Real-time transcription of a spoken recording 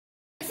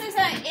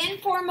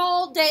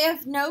informal day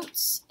of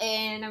notes,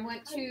 and I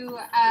want to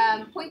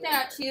point that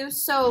out to you.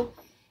 So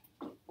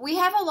we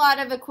have a lot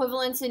of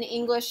equivalents in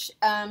English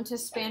to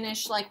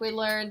Spanish, like we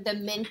learned the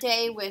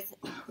mente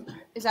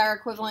is our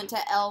equivalent to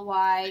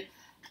ly,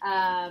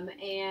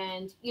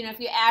 and you know, if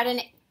you add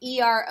an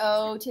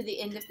ero to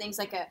the end of things,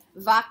 like a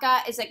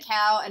vaca is a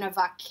cow and a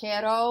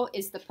vaquero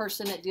is the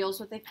person that deals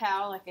with a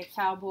cow, like a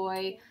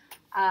cowboy.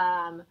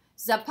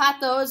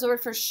 Zapato is the word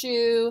for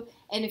shoe,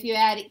 and if you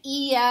add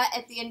ia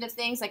at the end of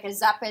things, like a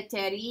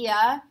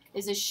zapateria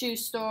is a shoe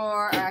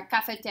store, or a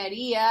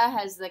cafeteria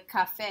has the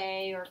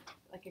cafe, or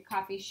like a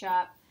coffee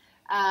shop.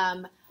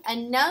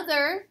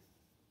 Another,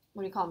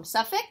 what do you call them,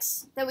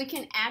 suffix that we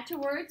can add to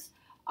words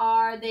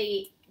are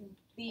these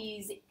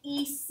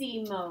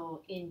isimo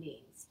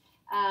endings.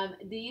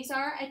 These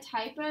are a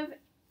type of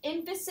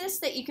emphasis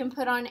that you can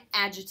put on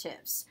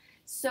adjectives.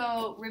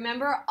 So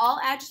remember, all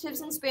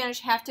adjectives in Spanish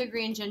have to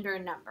agree in gender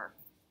and number.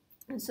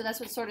 And so that's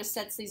what sort of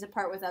sets these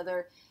apart with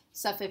other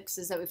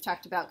suffixes that we've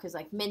talked about, because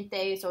like mente,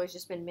 it's always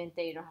just been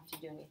mente, you don't have to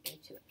do anything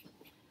to it.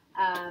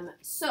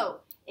 So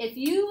if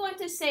you want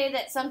to say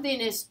that something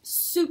is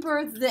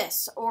super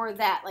this or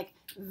that, like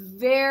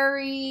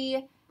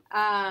very,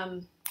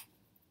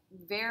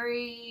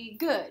 very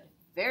good,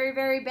 very,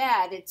 very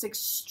bad, it's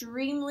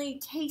extremely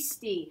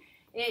tasty,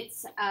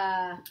 it's,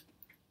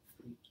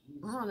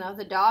 I don't know,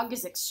 the dog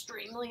is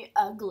extremely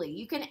ugly.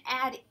 You can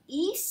add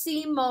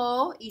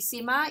isimo,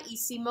 isima,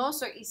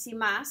 isimos, or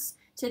isimas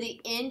to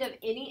the end of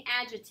any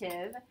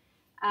adjective,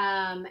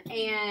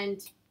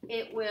 and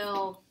it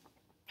will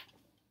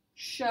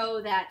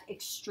show that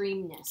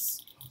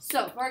extremeness.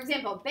 So, for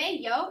example,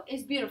 bello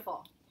is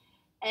beautiful.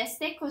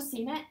 Esta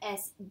cocina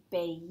es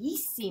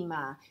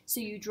bellísima. So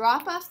you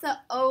drop off the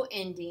O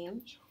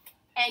ending,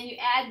 and you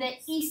add the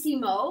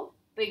isimo,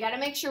 but you got to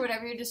make sure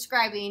whatever you're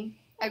describing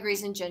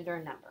agrees in gender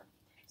and number.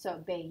 So,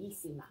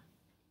 bellísima.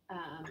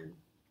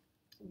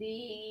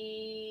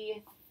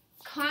 The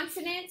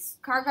consonants,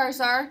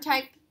 cargarzar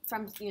type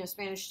from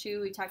Spanish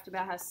too. We talked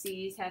about how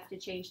C's have to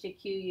change to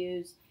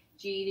QU's,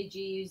 G to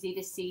GU, Z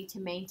to C to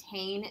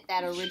maintain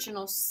that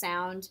original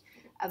sound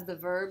of the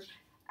verb.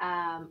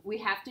 We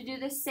have to do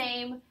the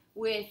same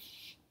with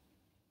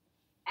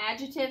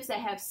adjectives that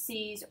have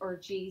C's or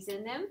G's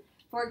in them.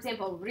 For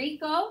example,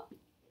 rico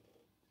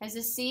has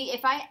a C.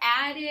 If I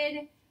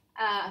added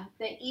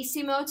the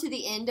isimo to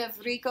the end of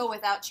rico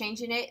without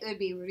changing it, it would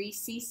be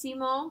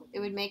risísimo. It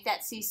would make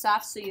that C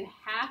soft, so you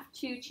have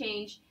to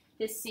change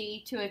the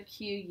C to a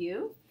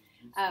QU.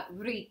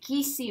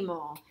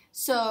 Riquísimo.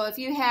 So if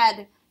you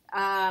had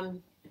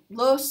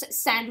los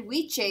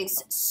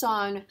sándwiches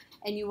son,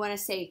 and you want to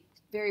say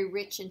very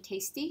rich and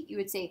tasty, you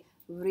would say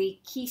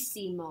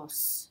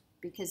riquísimos,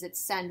 because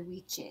it's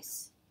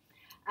sándwiches.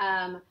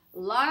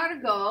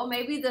 Largo,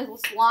 maybe the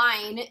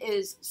line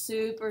is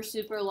super,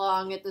 super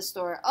long at the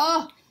store.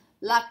 Oh,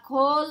 la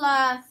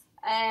cola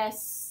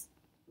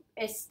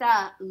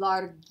está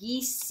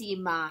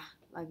larguísima.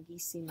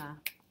 Larguísima.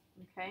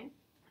 Okay.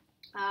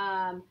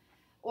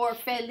 Or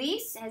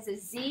feliz has a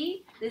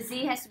Z. The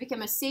Z has to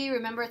become a C.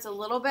 Remember, it's a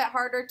little bit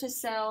harder to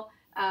sell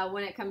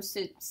when it comes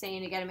to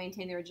saying you got to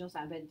maintain the original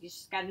sound, but you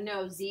just got to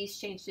know Z's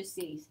change to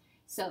C's.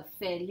 So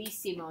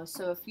felicísimo.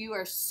 So if you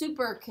are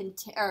super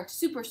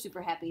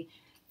super happy,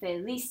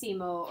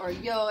 felicísimo, or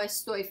yo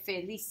estoy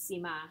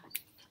felicísima.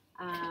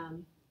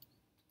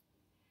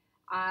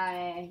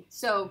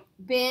 So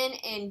Ben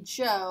and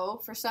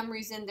Joe, for some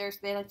reason,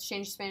 they like to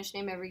change the Spanish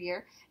name every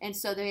year, and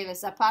so they have a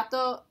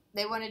zapato.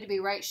 They wanted to be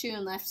right shoe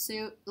and left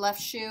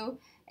shoe,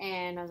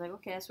 and I was like,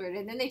 okay, that's weird.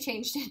 And then they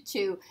changed it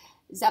to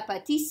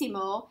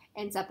zapatísimo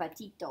and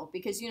zapatito,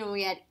 because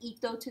we add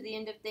ito to the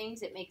end of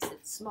things, it makes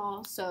it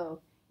small.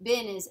 So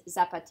Ben is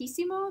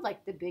zapatísimo,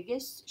 like the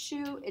biggest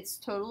shoe. It's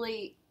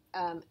totally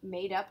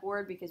made up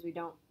word, because we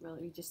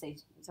just say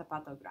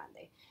zapato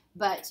grande.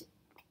 But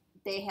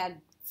they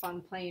had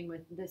fun playing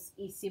with this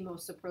isimo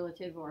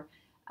superlative, or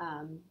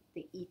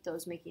the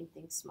itos, making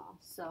things small.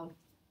 So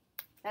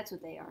that's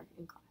what they are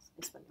in class.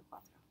 Español 4.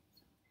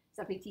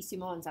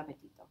 Zapatísimo and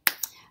zapatito.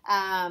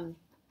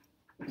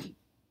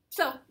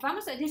 So,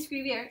 vamos a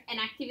describir en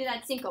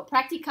actividad 5.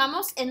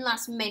 Practicamos en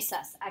las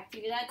mesas.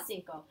 Actividad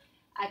 5.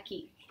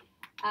 Aquí.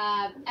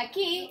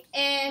 Aquí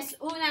es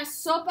una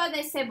sopa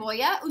de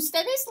cebolla.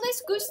 ¿Ustedes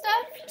les gusta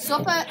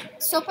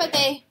sopa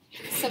de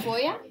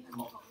cebolla?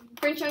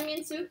 French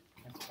onion soup?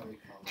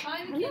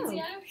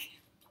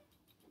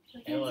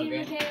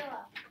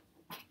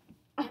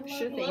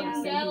 Sure thing.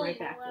 I'll send him right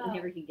back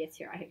whenever he gets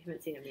here. I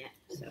haven't seen him yet.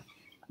 So,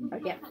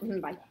 yeah.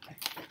 Bye.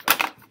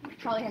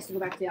 Probably has to go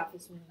back to the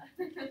office.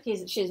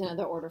 She has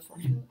another order for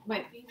him.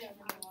 Wait.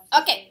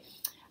 Okay.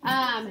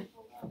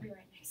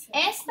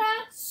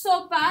 Esta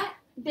sopa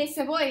de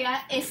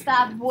cebolla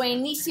está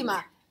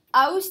buenísima.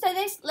 ¿A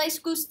ustedes les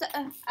gusta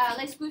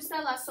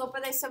la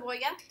sopa de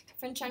cebolla?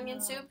 French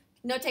onion soup?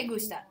 No te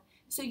gusta.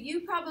 So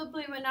you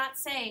probably would not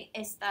say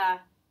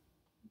está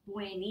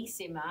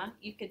buenísima.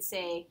 You could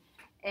say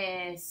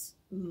es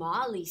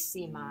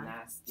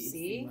malísima.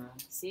 ¿Sí?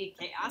 Sí,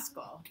 qué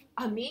asco.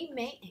 A mí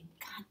me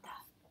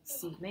encanta.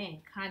 Sí, me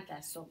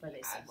encanta sopa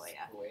de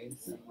cebolla.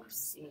 Pues,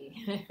 Sí.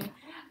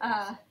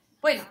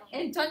 Bueno,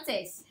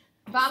 entonces,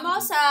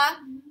 vamos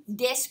a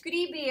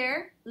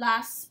describir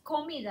las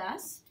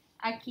comidas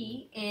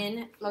aquí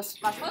en las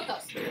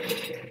fotos.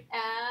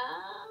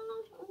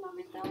 Un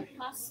momento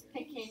más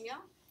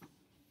pequeño.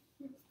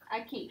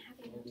 Aquí.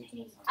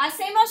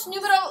 Hacemos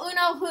número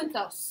 1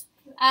 juntos.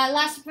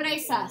 Las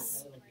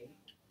fresas.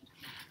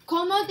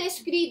 ¿Cómo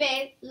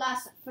describe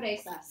las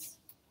fresas?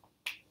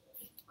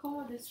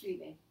 ¿Cómo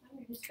describe?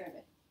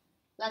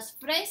 Las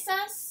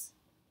fresas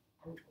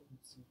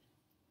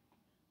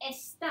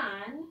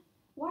están.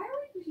 Why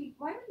would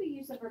we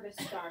use the verb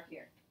estar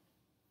here?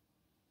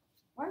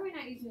 Why are we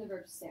not using the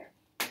verb ser?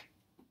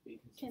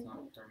 because it's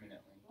not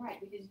permanently. Right,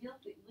 because you'll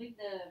leave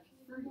the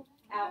fruit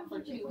out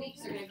for 2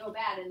 weeks, they're going to go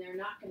bad and they're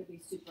not going to be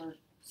super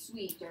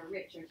sweet or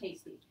rich or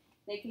tasty.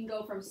 They can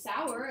go from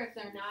sour if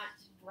they're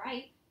not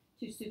ripe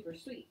to super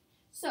sweet.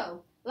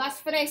 So, las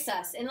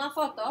fresas. En la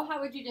foto, how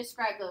would you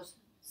describe those?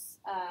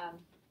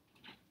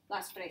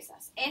 Las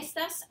fresas.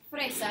 Estas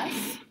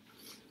fresas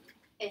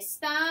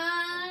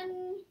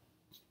están.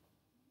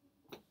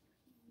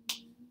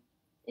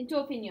 En tu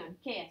opinión,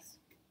 ¿qué es?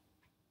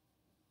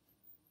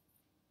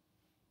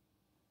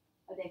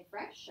 Are they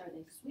fresh? Are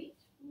they sweet?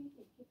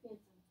 ¿Qué piensan?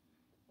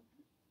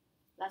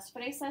 Las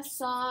fresas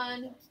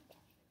son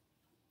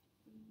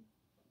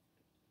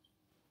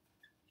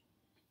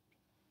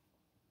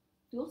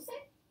dulce?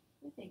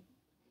 What do you think?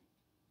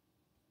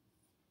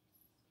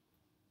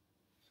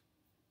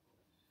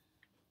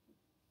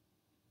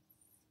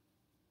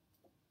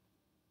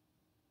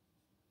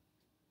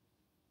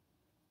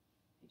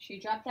 Make sure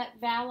you drop that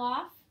vowel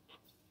off.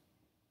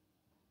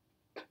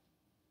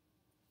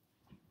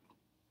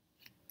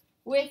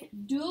 With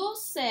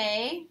dulce,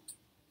 it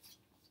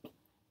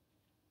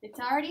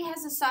already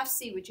has a soft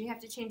C. Would you have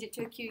to change it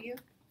to a QU?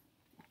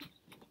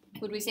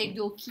 Would we say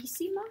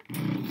dulcísima?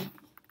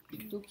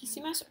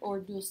 Dulcísimas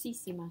or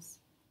dulcísimas?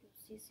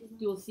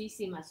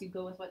 Dulcísimas. You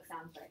go with what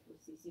sounds right.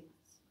 Dulcísimas.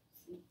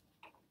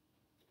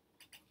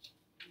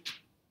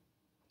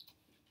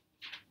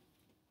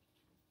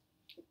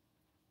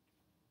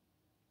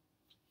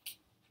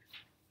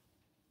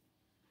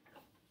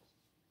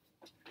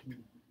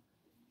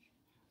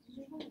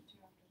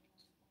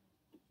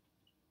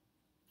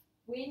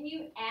 When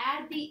you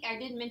add I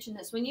didn't mention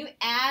this, when you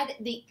add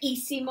the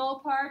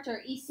isimo part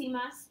or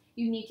isimas,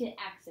 you need to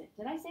accent.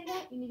 Did I say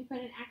that? You need to put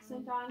an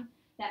accent on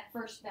that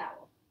first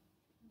vowel.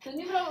 So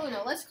número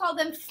 1, let's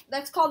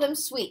call them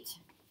sweet.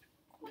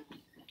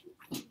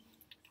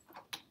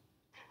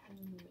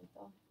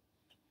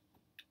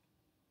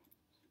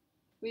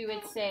 We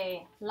would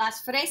say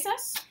las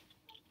fresas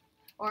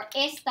or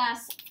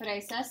estas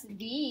fresas,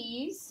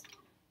 these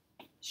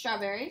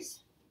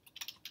strawberries,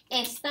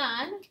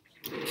 están.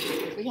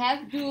 We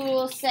have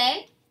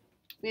dulce.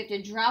 We have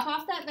to drop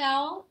off that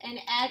vowel and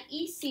add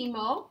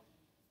isimo,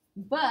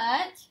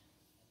 but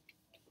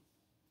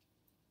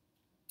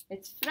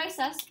it's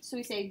fresas, so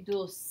we say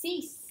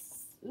dulcísimas.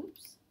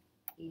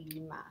 You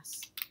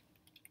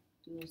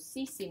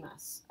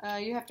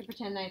have to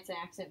pretend that it's an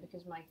accent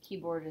because my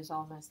keyboard is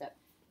all messed up.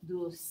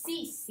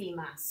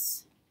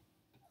 Dulcísimas.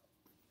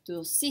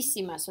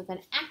 Dulcísimas, with an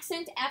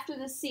accent after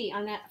the C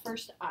on that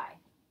first I.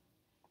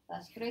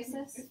 Las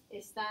fresas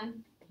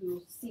están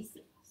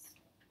dulcísimas.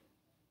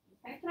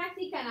 Okay,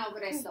 practican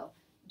algo esto.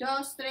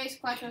 2, 3,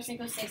 4,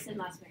 5, 6 en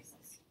las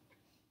fresas.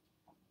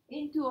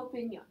 En tu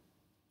opinión.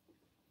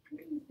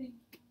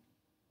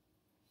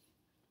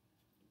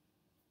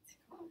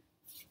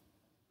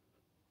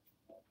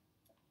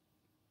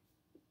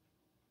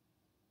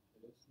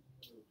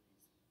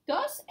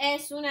 Dos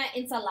es una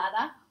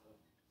ensalada.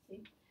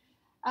 ¿Sí?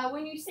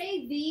 When you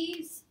say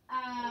these,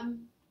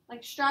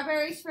 like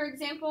strawberries, for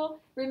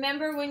example,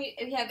 remember when you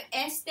have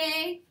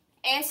este,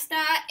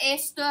 esta,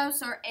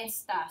 estos, or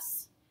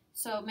estas.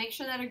 So make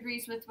sure that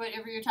agrees with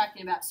whatever you're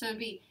talking about. So it would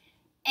be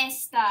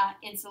esta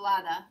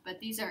ensalada, but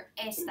these are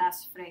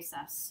estas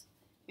fresas.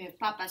 We have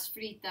papas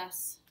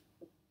fritas.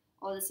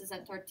 Oh, this is a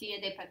tortilla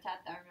de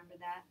patata, remember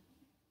that?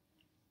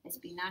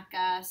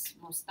 Espinacas,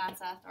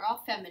 mostaza, they're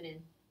all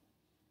feminine.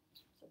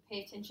 So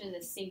pay attention to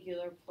the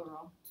singular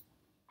plural.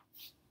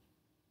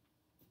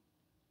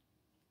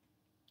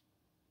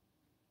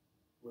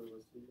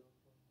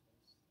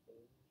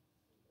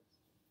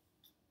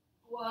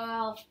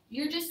 Well,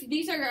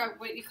 these are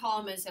what you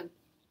call them as a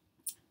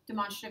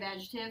demonstrative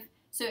adjective.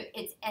 So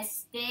it's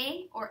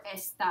este or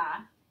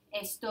esta,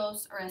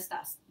 estos or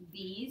estas.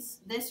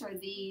 These, this or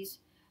these.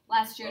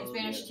 Last year in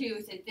Spanish too,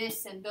 we said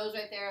this and those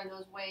right there and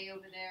those way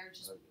over there,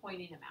 just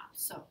pointing them out.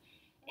 So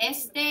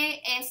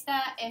este,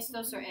 esta,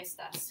 estos, or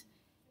estas.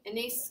 In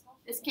this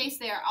case,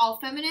 they are all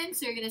feminine,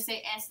 so you're going to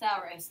say esta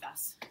or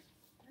estas.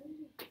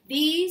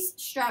 These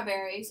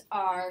strawberries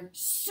are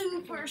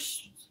super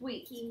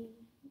sweet.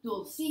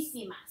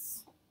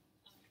 Dulcísimas.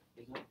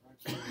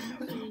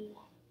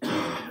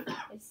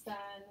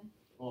 Están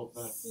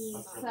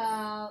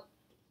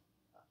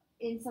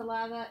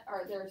ensalada,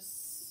 or they're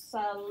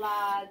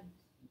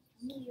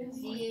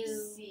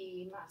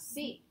Buenísima.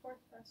 Sí. For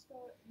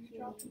fresco, you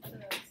drop the.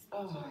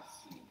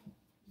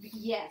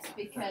 Yes,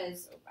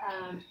 because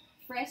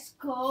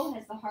fresco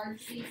has the hard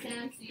C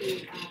sound, so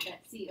you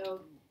that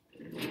CO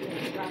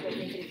drop it,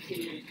 make it to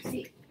C.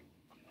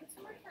 What's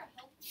the word for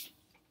help?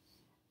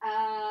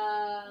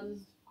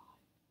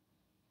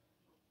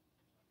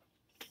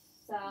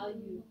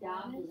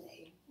 Saludable.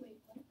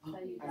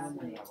 Wait, what?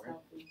 Saludable.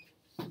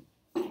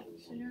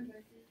 that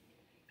word.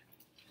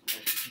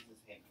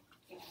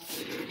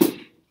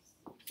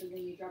 So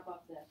then you drop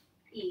off the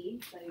E,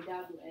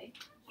 saludable,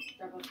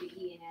 drop off the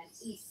E and add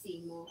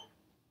isimo.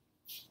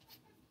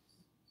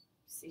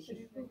 Sí.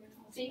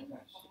 Sí.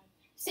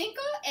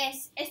 Cinco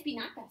es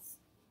espinacas.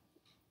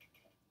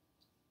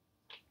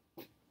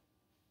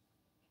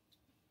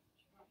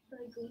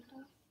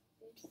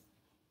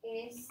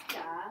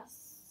 Estas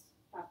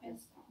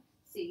papas.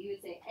 See, you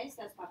would say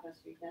estas papas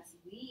fritas,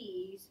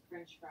 these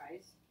French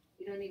fries.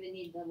 You don't even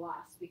need the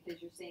las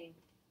because you're saying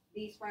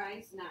these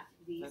fries, not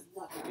these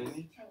fries.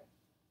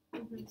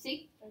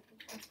 See?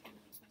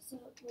 So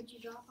would you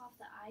drop off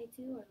the I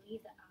too or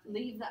leave the I?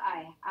 Leave the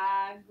I.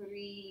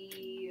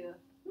 Agri.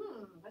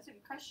 That's a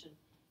good question.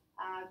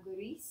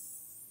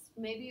 Agris.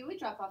 Maybe you would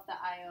drop off the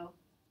IO.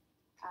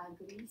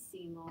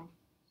 Agrisimo.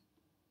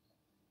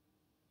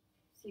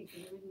 See,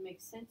 because it wouldn't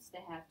make sense to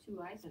have two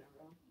I's in a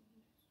row.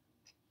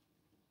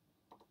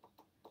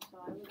 So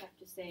I would have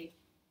to say,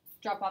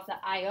 drop off the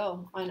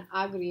IO on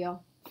agrio.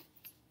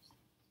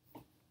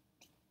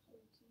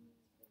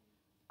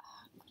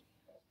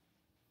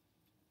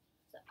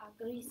 So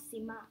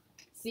agrissima.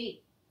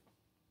 See.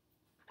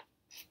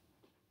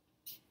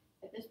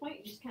 At this point,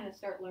 you just kind of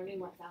start learning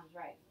what sounds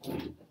right.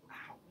 What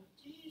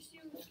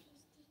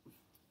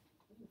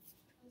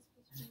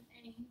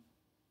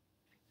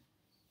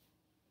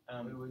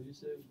would you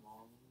say?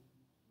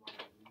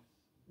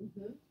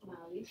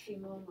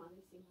 Malísimo.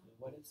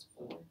 What is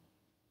 4?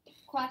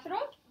 Cuatro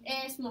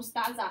es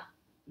mostaza.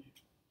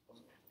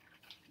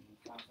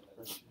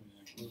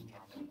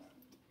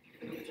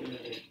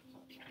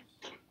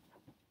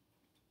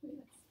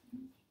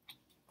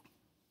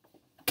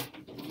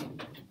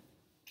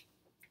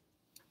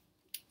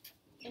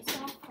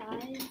 Estas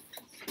 5.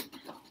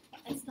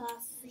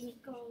 Estas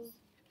 5.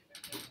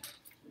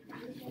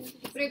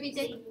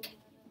 Repite.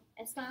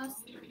 Estas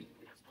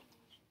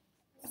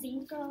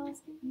 5.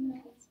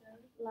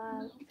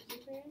 La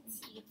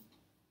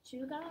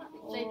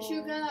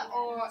Lechuga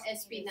or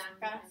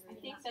espinacas. I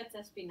think that's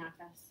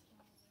espinacas.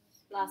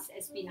 Las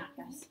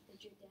espinacas.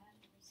 Did your dad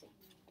ever sing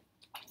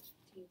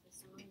to you the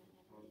song that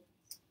never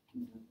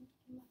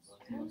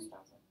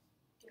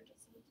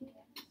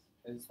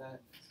did? Is that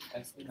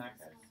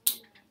espinacas?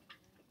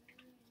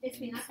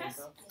 Espinacas?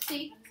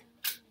 Sí.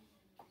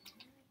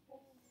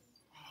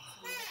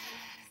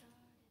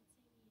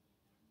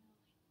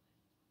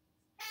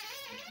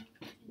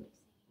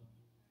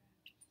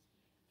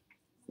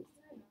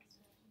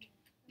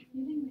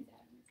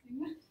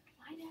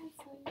 My dad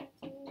sang that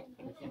too. I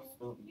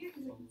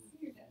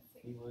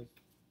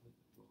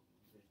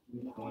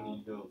keep wanting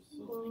to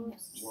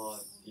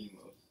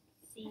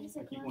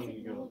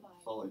go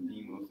solid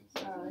demos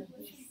instead.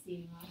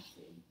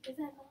 Is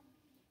that not?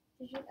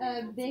 Did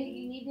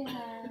you You need to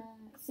have.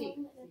 Sí.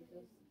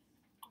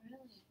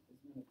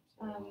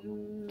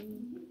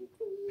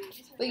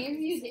 But you're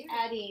usually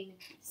adding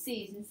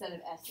C's instead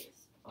of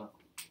S's. Oh.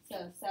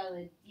 So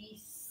saladissimas.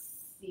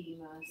 There you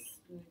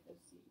go.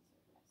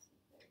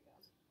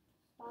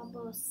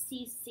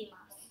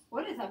 Babosísimas.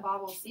 What is a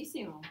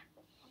babosissimo?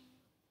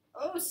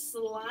 Oh,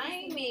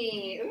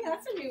 slimy. Ooh,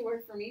 that's a new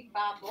word for me.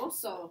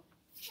 Baboso.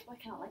 I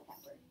kind of like that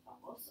word.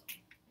 Baboso.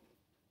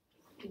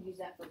 You can use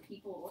that for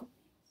people.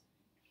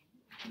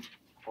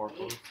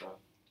 Barbosa.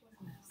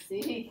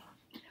 See?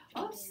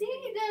 Oh,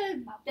 see,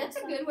 that's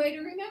a good way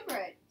to remember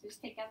it.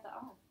 Just take out the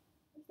R.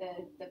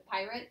 The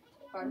pirate,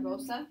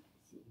 Barbosa.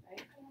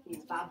 Right?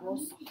 He's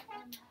Baboso.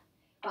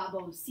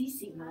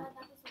 Babosissimo.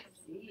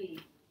 See.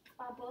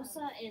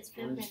 Babosa is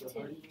feminine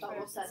too.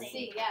 Babosa.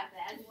 See, yeah, the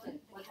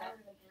adjective. What's that?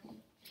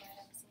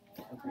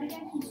 Okay.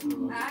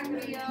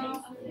 Agrio.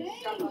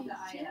 Drop off the I.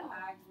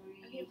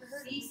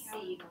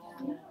 Agrissimo.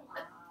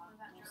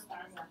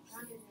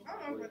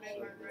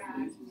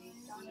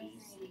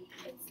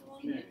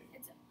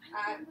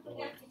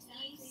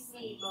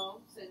 Isimo,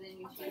 so then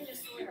you change it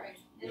to right.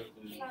 There's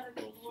two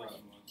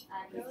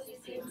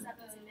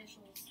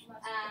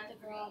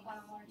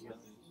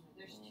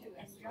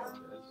S's.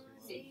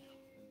 See.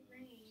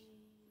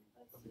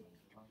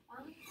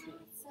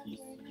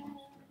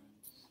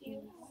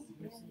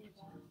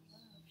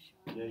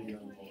 Yeah, you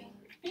got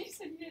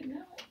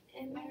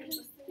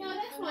No,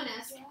 that's one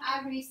S.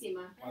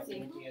 Agrissima. See.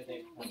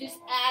 You just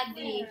add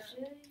the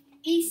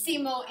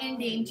isimo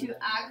ending to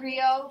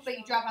agrio, but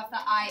you drop off the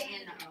I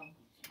and the O.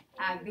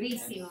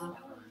 Agrissimo.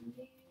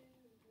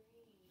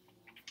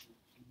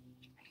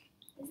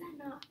 Is that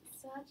not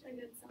such a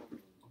good song?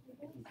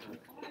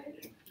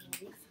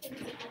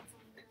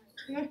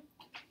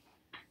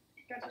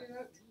 Got your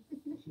note?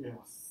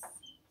 Yeah.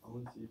 I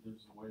want to see if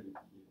there's a way to get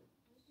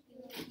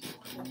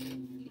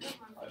it.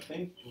 I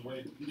think the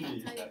way to do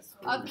these is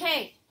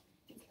Okay.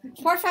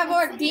 Por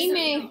favor,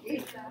 dime.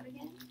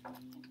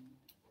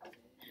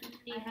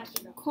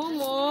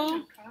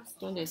 ¿Cómo?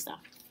 ¿Dónde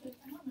está?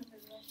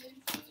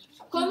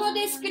 ¿Cómo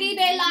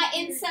describe la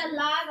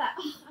ensalada?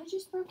 Oh, I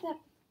just broke that.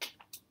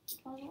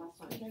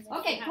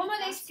 Okay, ¿cómo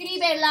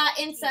describe la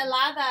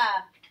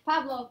ensalada?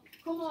 Pablo,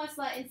 ¿cómo es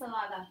la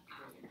ensalada?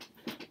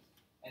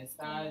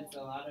 Esta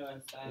ensalada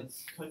está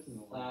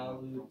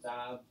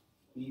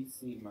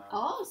saludabilísima.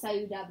 Oh,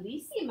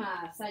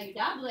 saludabilísima.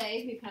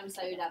 Saludable becomes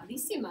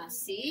saludabilísima.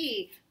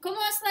 Sí. ¿Cómo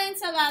es la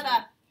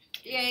ensalada,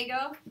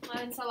 Diego?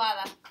 La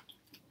ensalada.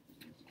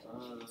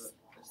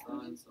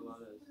 esta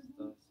ensalada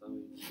está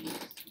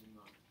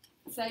saludísima.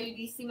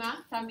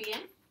 Saludísima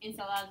también.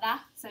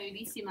 Ensalada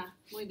saludísima.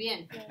 Muy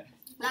bien.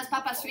 Las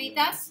papas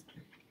fritas.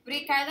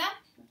 Ricarda,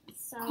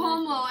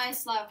 ¿cómo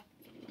es las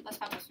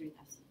papas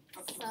fritas?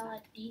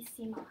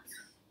 Saladísimas.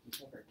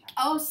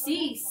 Oh,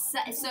 sí.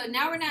 So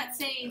now we're not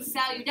saying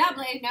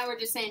saludable. Now we're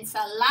just saying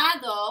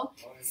salado.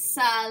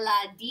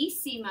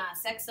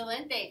 Saladísimas.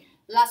 Excelente.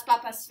 Las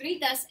papas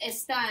fritas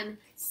están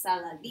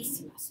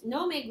saladísimas.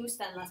 No me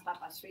gustan las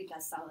papas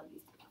fritas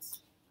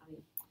saladísimas.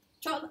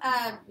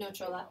 No,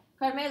 Chola.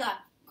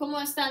 Carmela, ¿cómo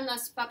están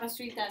las papas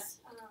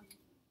fritas?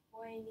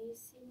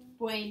 Buenísimo.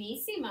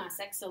 Buenísimas.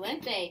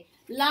 Excelente.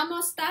 La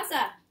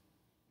mostaza.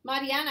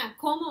 Mariana,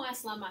 ¿cómo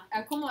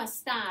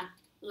está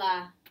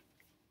la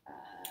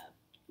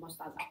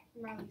mostaza?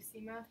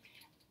 Malísima.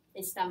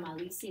 Está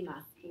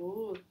malísima.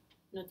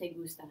 No te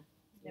gusta.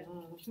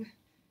 No.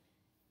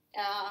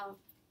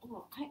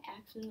 I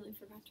accidentally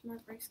forgot to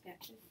mark break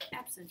sketch.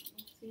 Absent.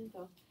 Lo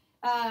siento.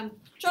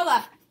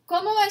 Chola,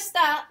 ¿cómo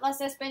están las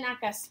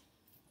espinacas?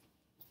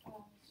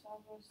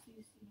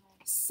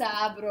 Sabrosísima.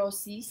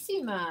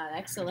 Sabrosísima.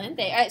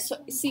 Excelente.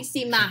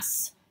 Sí,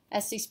 más.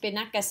 Las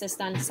espinacas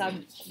están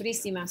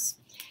sabrísimas.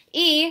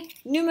 Y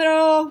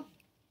número...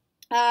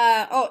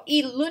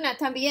 y Luna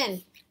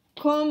también.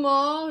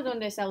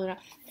 ¿Dónde está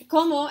Luna?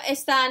 ¿Cómo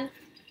están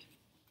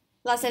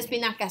las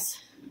espinacas?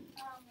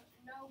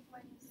 No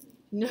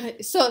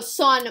buenísima.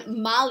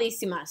 Son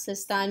malísimas.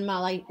 Están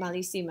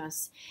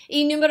malísimas.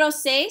 Y número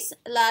 6,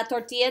 la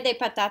tortilla de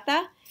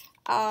patata.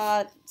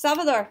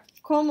 Salvador,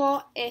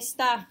 ¿cómo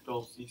está?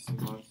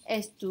 Dulcísimas.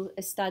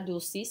 Está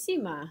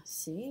dulcísima.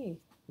 Sí.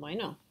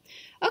 Bueno.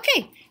 Ok.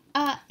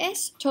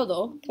 Es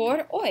todo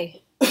por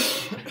hoy.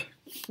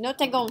 No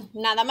tengo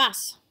nada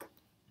más.